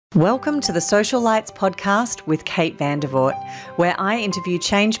Welcome to the Social Lights podcast with Kate Vandervoort, where I interview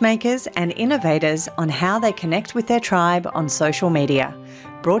changemakers and innovators on how they connect with their tribe on social media.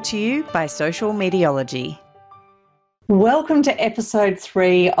 Brought to you by Social Mediology. Welcome to episode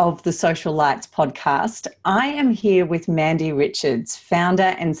 3 of the Social Lights podcast. I am here with Mandy Richards, founder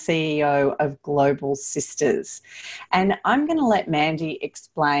and CEO of Global Sisters. And I'm going to let Mandy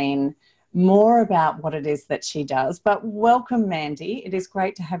explain more about what it is that she does. But welcome, Mandy. It is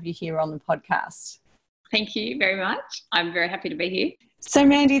great to have you here on the podcast. Thank you very much. I'm very happy to be here. So,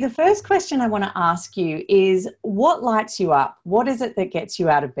 Mandy, the first question I want to ask you is, what lights you up? What is it that gets you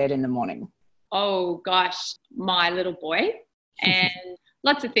out of bed in the morning? Oh, gosh, my little boy and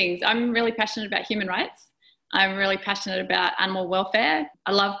lots of things. I'm really passionate about human rights. I'm really passionate about animal welfare.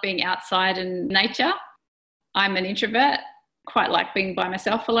 I love being outside in nature. I'm an introvert. Quite like being by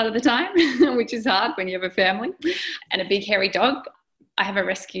myself a lot of the time, which is hard when you have a family and a big hairy dog. I have a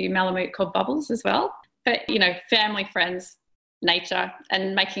rescue Malamute called Bubbles as well. But, family, friends, nature,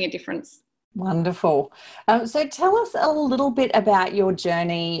 and making a difference. Wonderful. So tell us a little bit about your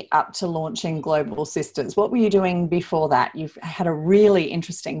journey up to launching Global Sisters. What were you doing before that? You've had a really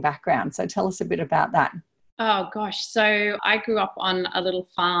interesting background. So tell us a bit about that. Oh, gosh. So I grew up on a little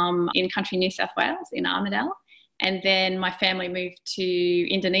farm in country New South Wales in Armidale. And then my family moved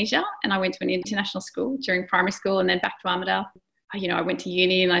to Indonesia and I went to an international school during primary school and then back to Armidale. I went to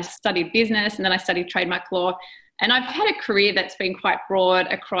uni and I studied business and then I studied trademark law. And I've had a career that's been quite broad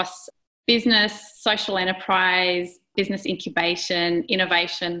across business, social enterprise, business incubation,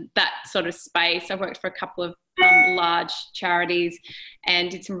 innovation, that sort of space. I worked for a couple of large charities and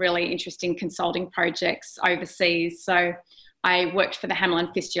did some really interesting consulting projects overseas. So I worked for the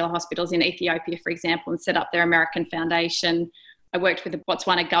Hamelin Fistula Hospitals in Ethiopia, for example, and set up their American Foundation. I worked with the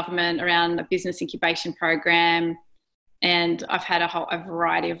Botswana government around a business incubation program, and I've had a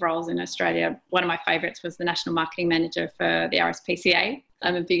variety of roles in Australia. One of my favourites was the National Marketing Manager for the RSPCA.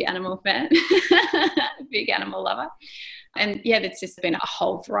 I'm a big animal fan, a big animal lover. And yeah, there's just been a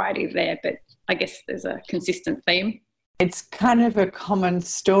whole variety there, but I guess there's a consistent theme. It's kind of a common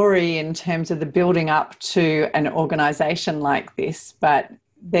story in terms of the building up to an organisation like this, but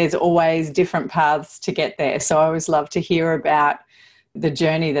there's always different paths to get there. So I always love to hear about the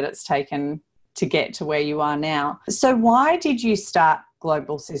journey that it's taken to get to where you are now. So why did you start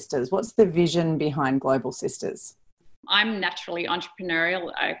Global Sisters? What's the vision behind Global Sisters? I'm naturally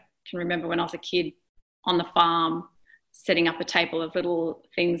entrepreneurial. I can remember when I was a kid on the farm, setting up a table of little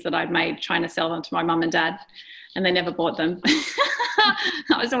things that I'd made, trying to sell them to my mum and dad, and they never bought them.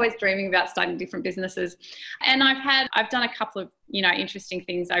 I was always dreaming about starting different businesses. And I've done a couple of, interesting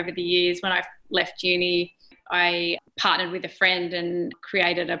things over the years. When I left uni, I partnered with a friend and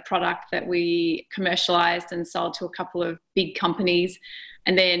created a product that we commercialised and sold to a couple of big companies.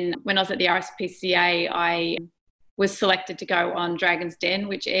 And then when I was at the RSPCA, I was selected to go on Dragon's Den,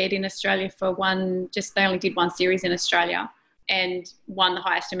 which aired in Australia they only did one series in Australia, and won the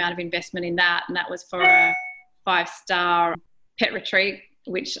highest amount of investment in that. And that was for a 5-star pet retreat,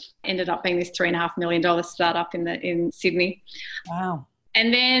 which ended up being this $3.5 million startup in Sydney. Wow.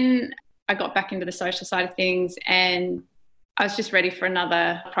 And then I got back into the social side of things and I was just ready for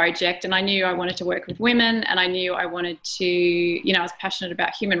another project. And I knew I wanted to work with women and I knew I wanted to, I was passionate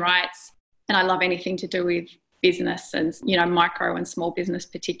about human rights and I love anything to do with business and, micro and small business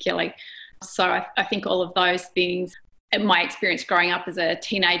particularly. So I think all of those things, and my experience growing up as a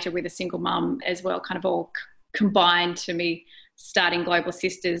teenager with a single mum as well, kind of all combined to me starting Global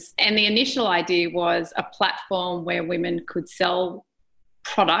Sisters. And the initial idea was a platform where women could sell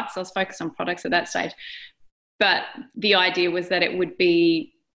products. I was focused on products at that stage. But the idea was that it would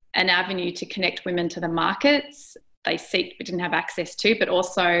be an avenue to connect women to the markets they seek but didn't have access to, but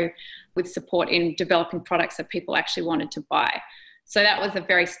also with support in developing products that people actually wanted to buy. So that was the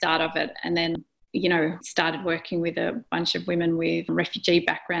very start of it. And then, started working with a bunch of women with refugee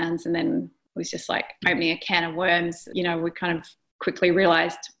backgrounds, and then it was just like opening a can of worms. We kind of quickly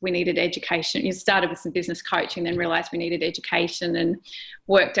realised we needed education. You started with some business coaching, then realised we needed education and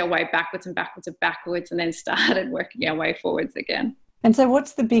worked our way backwards and backwards and then started working our way forwards again. And so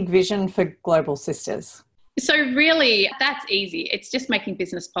what's the big vision for Global Sisters? So really, that's easy. It's just making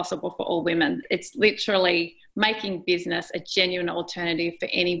business possible for all women. It's literally making business a genuine alternative for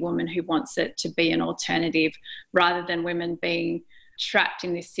any woman who wants it to be an alternative, rather than women being trapped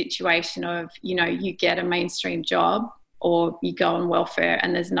in this situation of, you get a mainstream job or you go on welfare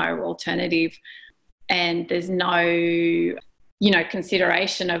and there's no alternative and there's no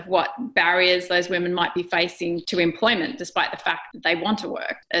consideration of what barriers those women might be facing to employment, despite the fact that they want to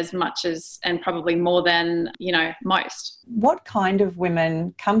work as much as, and probably more than, most. What kind of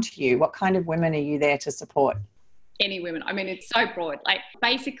women come to you? What kind of women are you there to support? Any women. I mean, it's so broad. Like,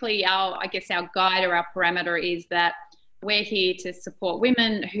 basically our guide or our parameter is that we're here to support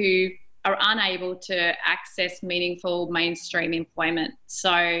women who are unable to access meaningful mainstream employment.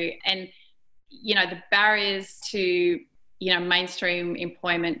 So, and, the barriers to, mainstream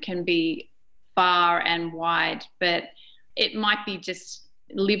employment can be far and wide, but it might be just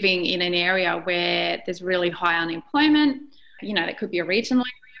living in an area where there's really high unemployment. It could be a regional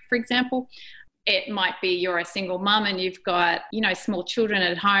area, for example. It might be you're a single mum and you've got, small children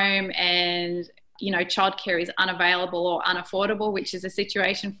at home and, childcare is unavailable or unaffordable, which is a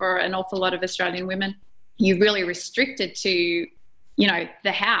situation for an awful lot of Australian women. You're really restricted to,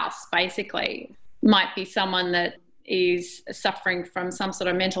 the house, basically. Might be someone that is suffering from some sort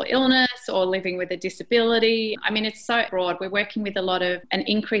of mental illness or living with a disability. I mean, it's so broad. We're working with an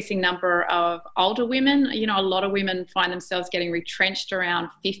increasing number of older women. A lot of women find themselves getting retrenched around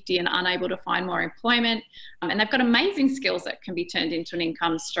 50 and unable to find more employment. And they've got amazing skills that can be turned into an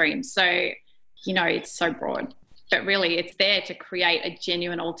income stream. So, it's so broad. But really, it's there to create a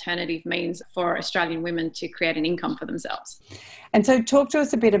genuine alternative means for Australian women to create an income for themselves. And so talk to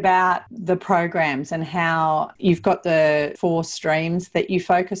us a bit about the programs and how you've got the 4 streams that you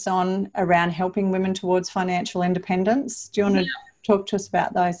focus on around helping women towards financial independence. Do you want to talk to us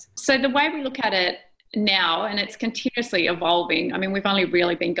about those? So the way we look at it now, and it's continuously evolving. I mean, we've only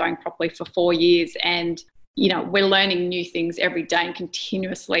really been going properly for 4 years, and we're learning new things every day and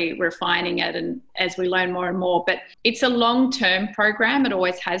continuously refining it, and as we learn more and more. But it's a long-term program. It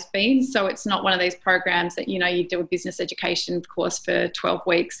always has been. So it's not one of these programs that, you do a business education course for 12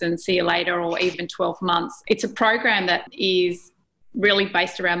 weeks and see you later, or even 12 months. It's a program that is really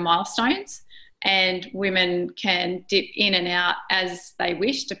based around milestones, and women can dip in and out as they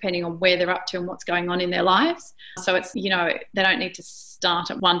wish, depending on where they're up to and what's going on in their lives. So it's, they don't need to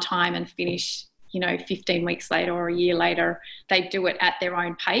start at one time and finish 15 weeks later or a year later. They do it at their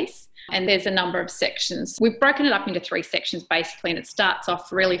own pace. And there's a number of sections. We've broken it up into 3 sections basically, and it starts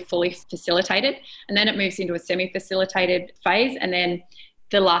off really fully facilitated, and then it moves into a semi-facilitated phase, and then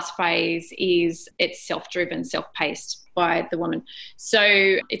the last phase is it's self-driven, self-paced by the woman. So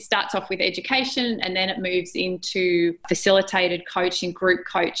it starts off with education, and then it moves into facilitated coaching, group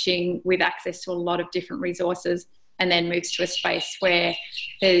coaching with access to a lot of different resources, and then moves to a space where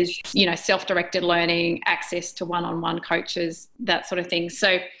there's, self-directed learning, access to one-on-one coaches, that sort of thing.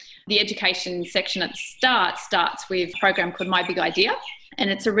 So the education section at the start starts with a program called My Big Idea,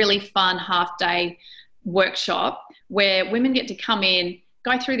 and it's a really fun half-day workshop where women get to come in,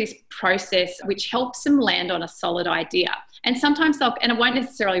 go through this process which helps them land on a solid idea. And sometimes and it won't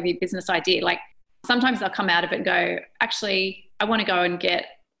necessarily be a business idea, like sometimes they'll come out of it and go, actually, I want to go and get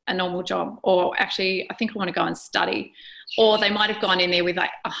a normal job, or actually I think I want to go and study. Or they might have gone in there with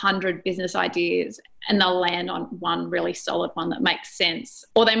like 100 business ideas and they'll land on one really solid one that makes sense.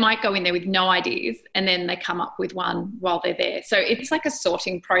 Or they might go in there with no ideas and then they come up with one while they're there. So it's like a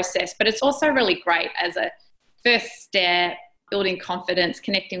sorting process, but it's also really great as a first step, building confidence,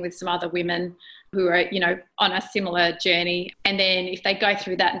 connecting with some other women who are, on a similar journey. And then if they go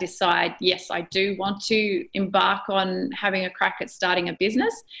through that and decide, yes, I do want to embark on having a crack at starting a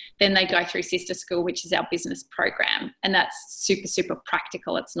business, then they go through Sister School, which is our business program. And that's super, super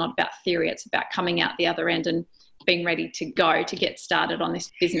practical. It's not about theory. It's about coming out the other end and being ready to go to get started on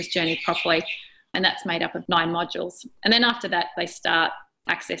this business journey properly. And that's made up of 9 modules. And then after that, they start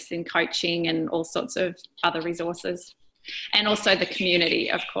accessing coaching and all sorts of other resources. And also the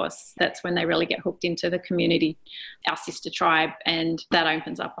community, of course. That's when they really get hooked into the community, our sister tribe, and that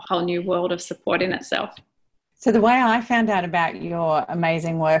opens up a whole new world of support in itself. So the way I found out about your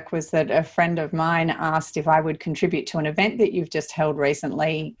amazing work was that a friend of mine asked if I would contribute to an event that you've just held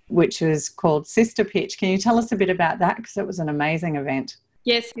recently, which was called Sister Pitch. Can you tell us a bit about that? Because it was an amazing event.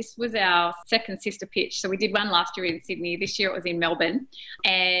 Yes, this was our second sister pitch. So we did one last year in Sydney. This year it was in Melbourne.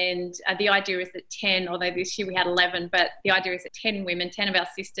 And the idea is that 10, although this year we had 11, but the idea is that 10 women, 10 of our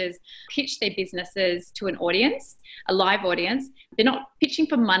sisters, pitch their businesses to an audience, a live audience. They're not pitching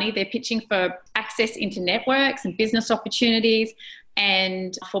for money. They're pitching for access into networks and business opportunities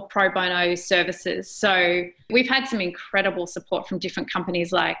and for pro bono services. So we've had some incredible support from different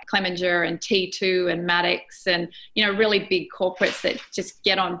companies like Clemenger and T2 and Maddox and, really big corporates that just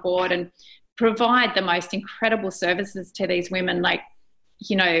get on board and provide the most incredible services to these women. Like,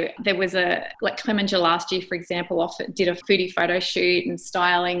 you know, there was like Clemenger last year, for example, did a foodie photo shoot and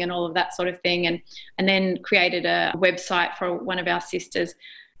styling and all of that sort of thing, and then created a website for one of our sisters.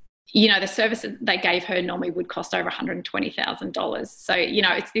 You know, the service that they gave her normally would cost over $120,000. So, you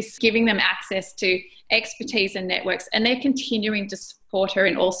know, it's this giving them access to expertise and networks, and they're continuing to support her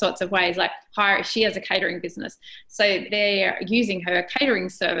in all sorts of ways. Like she has a catering business, so they're using her catering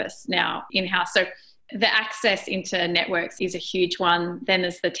service now in-house. So the access into networks is a huge one. Then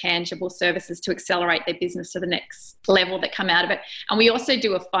there's the tangible services to accelerate their business to the next level that come out of it. And we also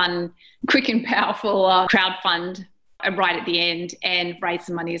do a fun, quick and powerful crowdfund right at the end and raise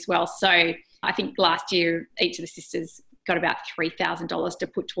some money as well. So I think last year, each of the sisters got about $3,000 to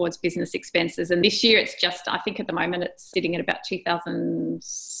put towards business expenses. And this year it's just, I think at the moment it's sitting at about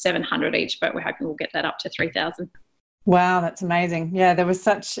 $2,700 each, but we're hoping we'll get that up to $3,000. Wow, that's amazing. Yeah, there was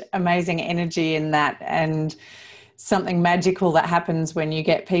such amazing energy in that, and something magical that happens when you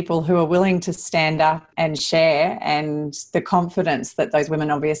get people who are willing to stand up and share, and the confidence that those women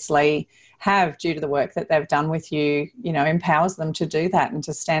obviously have due to the work that they've done with you, you know, empowers them to do that and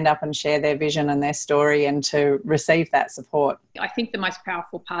to stand up and share their vision and their story and to receive that support. I think the most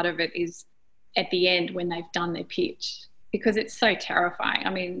powerful part of it is at the end when they've done their pitch, because it's so terrifying.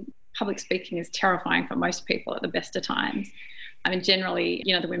 I mean, public speaking is terrifying for most people at the best of times. I mean, generally,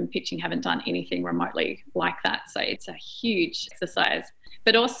 you know, the women pitching haven't done anything remotely like that. So it's a huge exercise.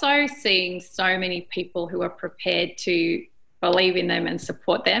 But also seeing so many people who are prepared to believe in them and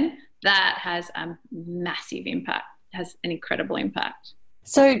support them, that has a massive impact, has an incredible impact.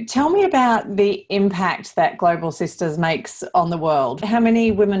 So tell me about the impact that Global Sisters makes on the world. How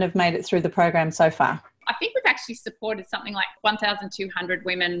many women have made it through the program so far? I think we've actually supported something like 1,200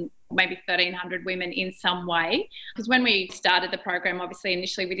 women, maybe 1,300 women in some way. Because when we started the program, obviously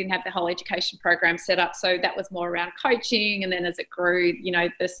initially we didn't have the whole education program set up. So that was more around coaching. And then as it grew, you know,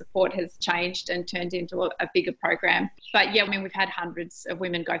 the support has changed and turned into a bigger program. But yeah, I mean, we've had hundreds of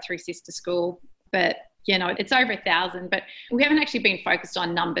women go through Sister School, but you know, it's over 1,000, but we haven't actually been focused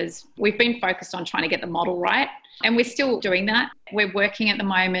on numbers. We've been focused on trying to get the model right. And we're still doing that. We're working at the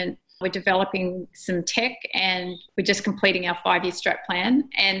moment. We're developing some tech, and we're just completing our 5-year strat plan.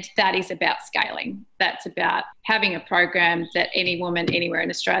 And that is about scaling. That's about having a program that any woman anywhere in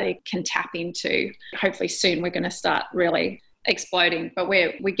Australia can tap into. Hopefully soon we're going to start really exploding, but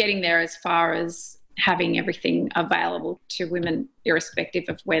we're getting there as far as having everything available to women irrespective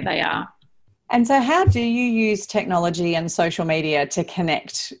of where they are. And so how do you use technology and social media to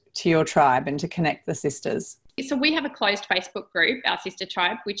connect to your tribe and to connect the sisters? So we have a closed Facebook group, our Sister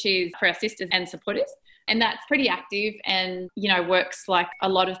Tribe, which is for our sisters and supporters. And that's pretty active and, you know, works like a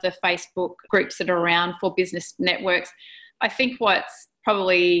lot of the Facebook groups that are around for business networks. I think what's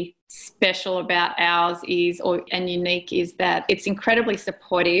probably special about ours and unique is that it's incredibly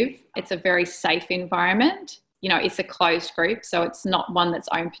supportive. It's a very safe environment. You know, it's a closed group, so it's not one that's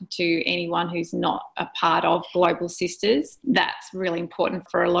open to anyone who's not a part of Global Sisters. That's really important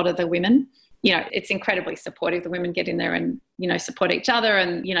for a lot of the women. You know, it's incredibly supportive. The women get in there and, you know, support each other,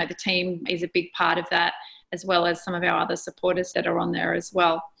 and, you know, the team is a big part of that, as well as some of our other supporters that are on there as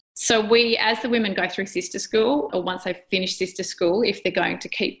well. So we, as the women go through Sister School, or once they finish Sister School, if they're going to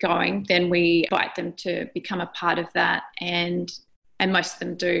keep going, then we invite them to become a part of that, and most of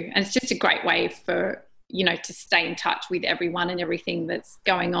them do. And it's just a great way for, you know, to stay in touch with everyone and everything that's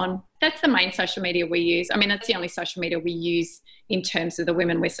going on. That's the main social media we use. I mean, that's the only social media we use in terms of the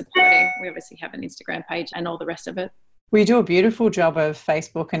women we're supporting. We obviously have an Instagram page and all the rest of it. We do a beautiful job of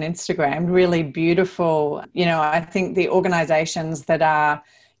Facebook and Instagram, really beautiful. You know, I think the organisations that are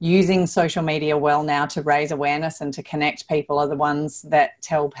using social media well now to raise awareness and to connect people are the ones that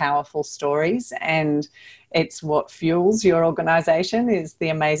tell powerful stories, and it's what fuels your organisation is the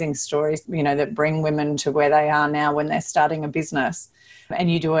amazing stories, you know, that bring women to where they are now when they're starting a business.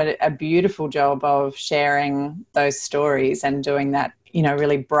 And you do a beautiful job of sharing those stories and doing that, you know,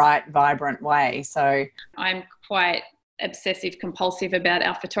 really bright, vibrant way. So I'm quite obsessive compulsive about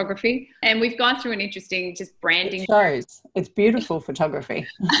our photography, and we've gone through an interesting just branding. It shows. It's beautiful photography.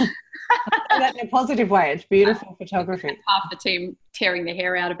 That in a positive way. It's beautiful photography. Half the team tearing their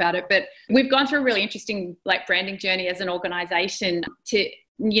hair out about it, but we've gone through a really interesting like branding journey as an organisation to,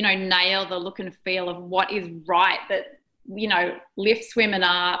 you know, nail the look and feel of what is right, that, you know, lifts women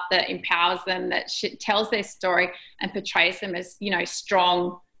up, that empowers them, that tells their story and portrays them as, you know,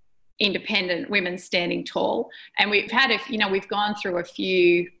 strong, independent women standing tall. And we've had, we've gone through a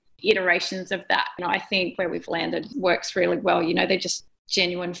few iterations of that. And I think where we've landed works really well. You know, they're just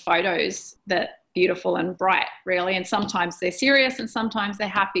genuine photos that beautiful and bright, really. And sometimes they're serious and sometimes they're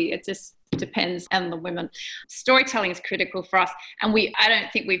happy. It just It depends on the women. Storytelling is critical for us, and I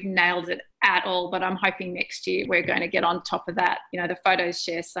don't think we've nailed it at all, but I'm hoping next year we're going to get on top of that. The photos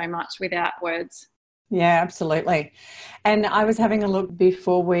share so much without words. Yeah, absolutely. And I was having a look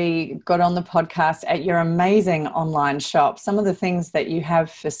before we got on the podcast at your amazing online shop, some of the things that you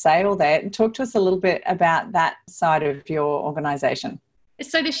have for sale there. Talk to us a little bit about that side of your organisation.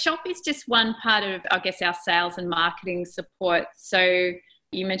 So the shop is just one part of, I guess, our sales and marketing support. So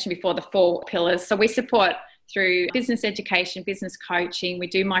you mentioned before the 4 pillars. So we support through business education, business coaching, we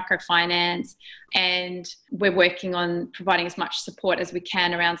do microfinance, and we're working on providing as much support as we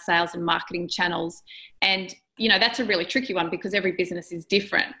can around sales and marketing channels. And, that's a really tricky one because every business is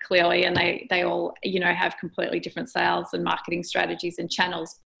different, clearly, and they all, have completely different sales and marketing strategies and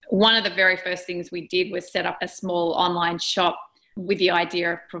channels. One of the very first things we did was set up a small online shop with the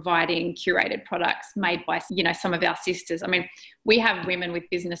idea of providing curated products made by, some of our sisters. I mean, we have women with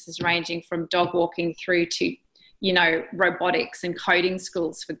businesses ranging from dog walking through to, robotics and coding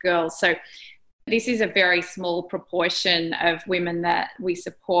schools for girls. So this is a very small proportion of women that we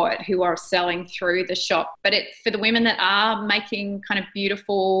support who are selling through the shop. But for the women that are making kind of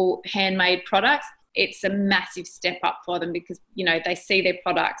beautiful handmade products, it's a massive step up for them because, they see their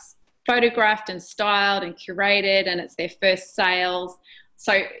products photographed and styled and curated, and it's their first sales.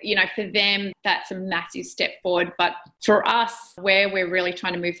 So, for them, that's a massive step forward. But for us, where we're really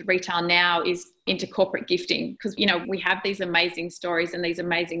trying to move the retail now is into corporate gifting because, we have these amazing stories and these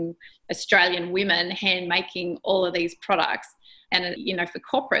amazing Australian women hand making all of these products. And, for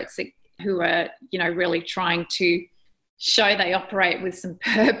corporates who are, really trying to show they operate with some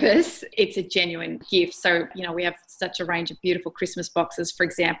purpose, it's a genuine gift. So, we have such a range of beautiful Christmas boxes, for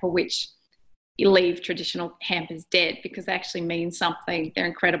example, which you leave traditional hampers dead because they actually mean something. They're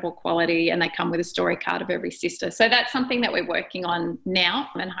incredible quality and they come with a story card of every sister. So that's something that we're working on now,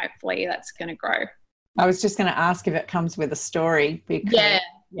 and hopefully that's going to grow. I was just going to ask if it comes with a story because I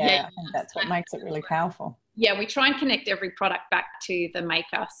think that's what makes it really powerful. Yeah, we try and connect every product back to the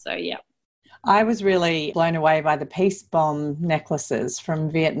maker. So, yeah. I was really blown away by the peace bomb necklaces from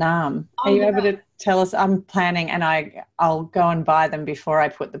Vietnam. Are you able to tell us? I'm planning, and I'll go and buy them before I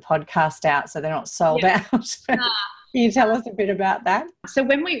put the podcast out so they're not sold out. Can you tell us a bit about that? So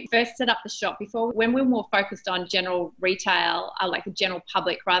when we first set up the shop, when we were more focused on general retail, like the general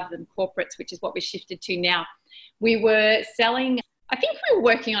public rather than corporates, which is what we shifted to now, we were selling, I think we were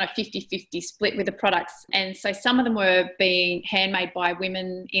working on a 50-50 split with the products. And so some of them were being handmade by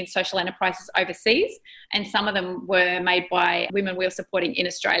women in social enterprises overseas, and some of them were made by women we were supporting in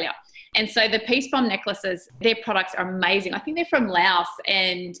Australia. And so the Peace Bomb necklaces, their products are amazing. I think they're from Laos,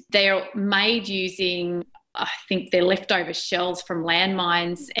 and they're made using, I think they're leftover shells from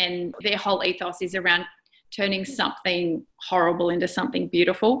landmines, and their whole ethos is around turning something horrible into something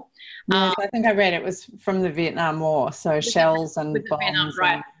beautiful. Yes, I think I read it was from the Vietnam War, so shells and bombs. Vietnam,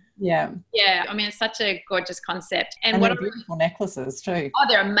 right. Yeah. I mean, it's such a gorgeous concept. And they're beautiful necklaces too. Oh,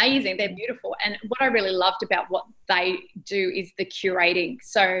 they're amazing. They're beautiful. And what I really loved about what they do is the curating.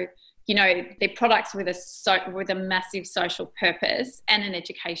 So, they're products with a massive social purpose and an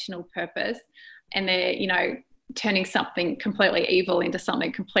educational purpose. And they're, turning something completely evil into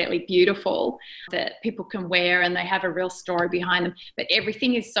something completely beautiful that people can wear, and they have a real story behind them. But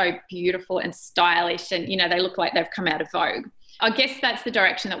everything is so beautiful and stylish, and, they look like they've come out of Vogue. I guess that's the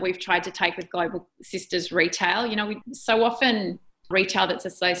direction that we've tried to take with Global Sisters Retail. So often retail that's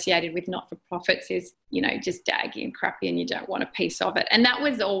associated with not-for-profits is, just daggy and crappy and you don't want a piece of it. And that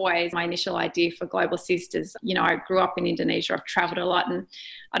was always my initial idea for Global Sisters. I grew up in Indonesia. I've travelled a lot, and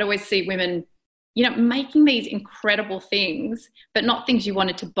I'd always see women making these incredible things, but not things you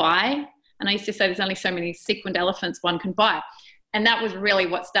wanted to buy. And I used to say there's only so many sequined elephants one can buy. And that was really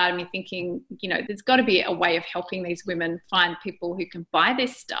what started me thinking, there's got to be a way of helping these women find people who can buy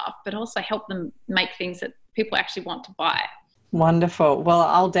this stuff, but also help them make things that people actually want to buy. Wonderful. Well,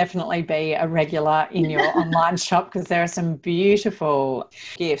 I'll definitely be a regular in your online shop because there are some beautiful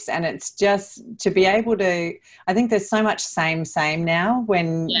gifts, and it's just to be able to, I think there's so much same now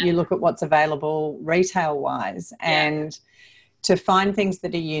when you look at what's available retail wise, and to find things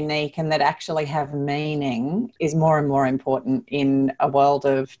that are unique and that actually have meaning is more and more important in a world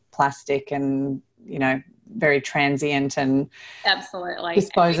of plastic and, very transient and absolutely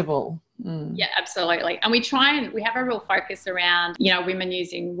disposable. Yeah, absolutely. And we have a real focus around, women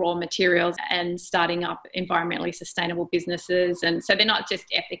using raw materials and starting up environmentally sustainable businesses. And so they're not just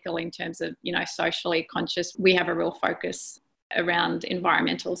ethical in terms of, socially conscious. We have a real focus around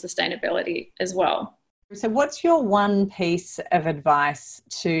environmental sustainability as well. So what's your one piece of advice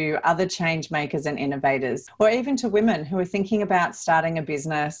to other change makers and innovators, or even to women who are thinking about starting a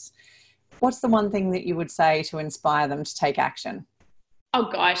business, What's the one thing that you would say to inspire them to take action? Oh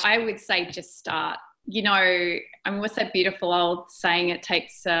gosh, I would say just start. You know, I mean, what's that beautiful old saying? It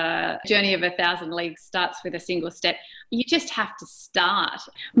takes a journey of 1,000 leagues starts with a single step. You just have to start.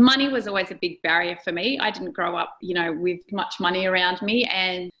 Money was always a big barrier for me. I didn't grow up, you know, with much money around me.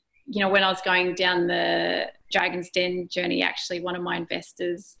 And, you know, when I was going down the Dragon's Den journey, actually, one of my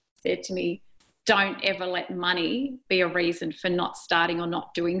investors said to me, don't ever let money be a reason for not starting or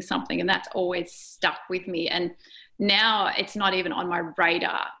not doing something. And that's always stuck with me. And now it's not even on my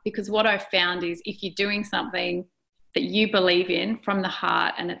radar, because what I've found is if you're doing something that you believe in from the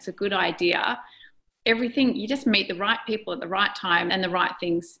heart and it's a good idea, everything, you just meet the right people at the right time and the right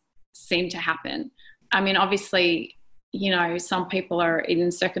things seem to happen. I mean, obviously, you know, some people are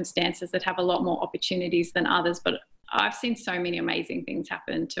in circumstances that have a lot more opportunities than others, but I've seen so many amazing things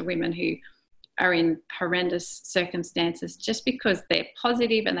happen to women who are in horrendous circumstances just because they're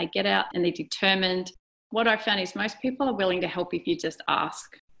positive and they get out and they're determined. What I've found is most people are willing to help if you just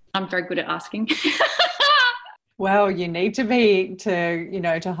ask. I'm very good at asking. Well, you need to be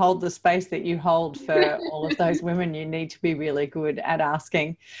to hold the space that you hold for all of those women. You need to be really good at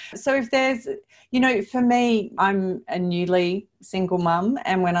asking. So if there's, you know, for me, I'm a newly single mum.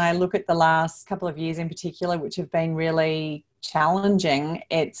 And when I look at the last couple of years in particular, which have been really challenging,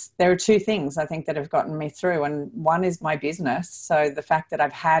 there are two things I think that have gotten me through. And one is my business. So the fact that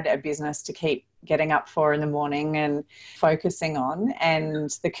I've had a business to keep getting up for in the morning and focusing on,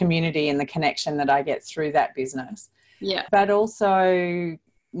 and the community and the connection that I get through that business. Yeah. But also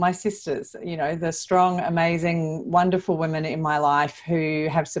my sisters, you know, the strong, amazing, wonderful women in my life who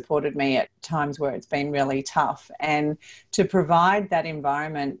have supported me at times where it's been really tough. And to provide that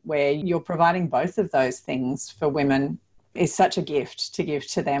environment where you're providing both of those things for women is such a gift to give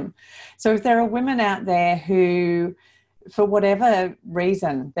to them. So if there are women out there who, for whatever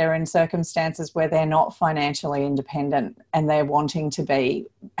reason, they're in circumstances where they're not financially independent and they're wanting to be,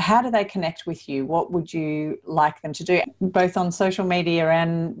 how do they connect with you? What would you like them to do? Both on social media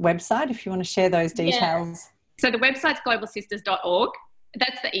and website, if you want to share those details. Yeah. So the website's globalsisters.org.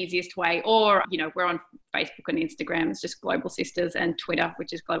 That's the easiest way. Or, you know, we're on Facebook and Instagram. It's just Global Sisters, and Twitter,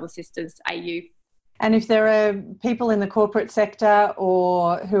 which is Global Sisters AU. And if there are people in the corporate sector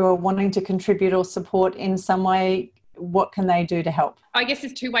or who are wanting to contribute or support in some way, what can they do to help? I guess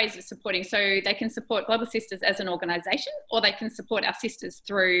there's two ways of supporting. So they can support Global Sisters as an organisation, or they can support our sisters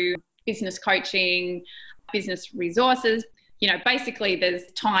through business coaching, business resources. You know, basically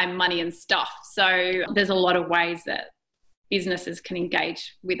there's time, money and stuff. So there's a lot of ways that businesses can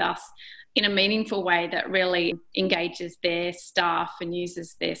engage with us in a meaningful way that really engages their staff and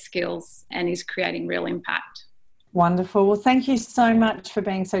uses their skills and is creating real impact. Wonderful. Well, thank you so much for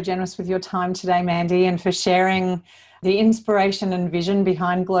being so generous with your time today, Mandy, and for sharing the inspiration and vision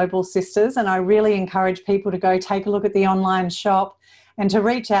behind Global Sisters. And I really encourage people to go take a look at the online shop and to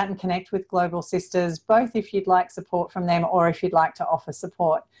reach out and connect with Global Sisters, both if you'd like support from them or if you'd like to offer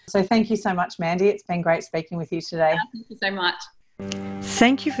support. So thank you so much, Mandy. It's been great speaking with you today. Thank you so much.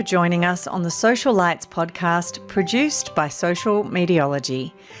 Thank you for joining us on the Social Lights podcast, produced by Social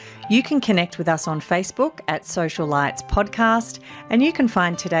Mediology. You can connect with us on Facebook at Social Lights Podcast, and you can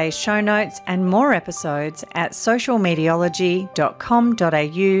find today's show notes and more episodes at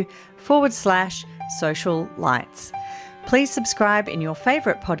socialmediology.com.au/social lights. Please subscribe in your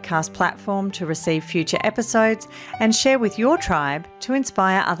favourite podcast platform to receive future episodes and share with your tribe to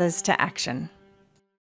inspire others to action.